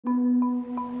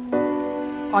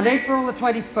On April the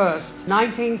 21st,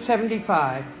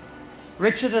 1975,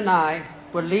 Richard and I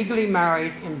were legally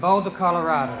married in Boulder,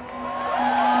 Colorado.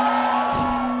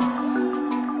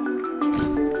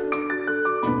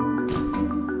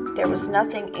 There was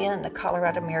nothing in the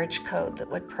Colorado Marriage Code that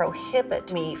would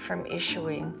prohibit me from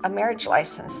issuing a marriage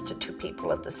license to two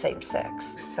people of the same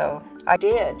sex, so I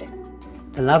did.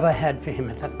 The love I had for him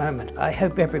at that moment, I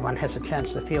hope everyone has a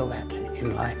chance to feel that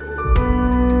in life.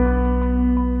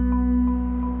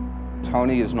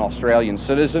 Tony is an Australian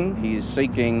citizen. He is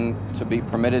seeking to be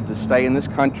permitted to stay in this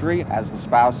country as the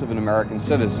spouse of an American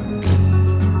citizen.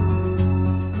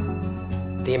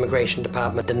 The Immigration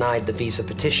Department denied the visa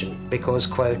petition because,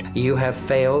 quote, "You have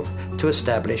failed to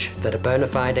establish that a bona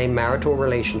fide marital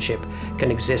relationship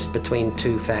can exist between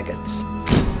two faggots."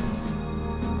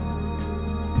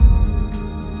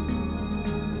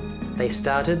 They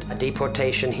started a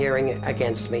deportation hearing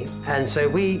against me, and so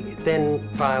we then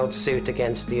filed suit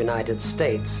against the United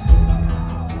States.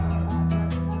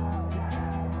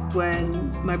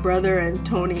 When my brother and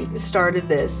Tony started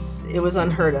this, it was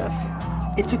unheard of.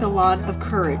 It took a lot of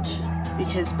courage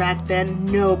because back then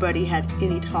nobody had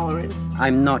any tolerance.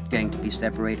 I'm not going to be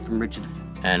separated from Richard.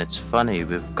 And it's funny,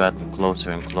 we've gotten closer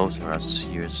and closer as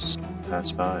years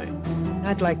pass by.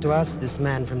 I'd like to ask this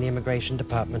man from the Immigration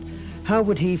Department, how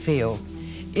would he feel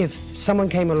if someone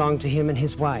came along to him and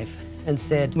his wife and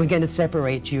said, "We're going to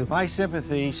separate you"? My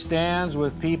sympathy stands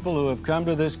with people who have come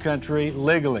to this country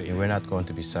legally. We're not going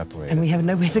to be separated. And we have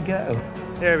nowhere to go.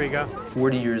 There we go.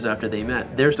 40 years after they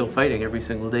met, they're still fighting every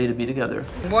single day to be together.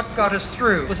 What got us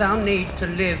through was our need to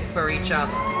live for each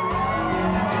other.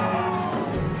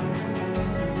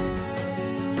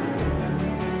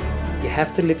 You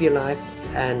have to live your life,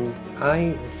 and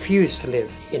I refuse to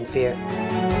live in fear.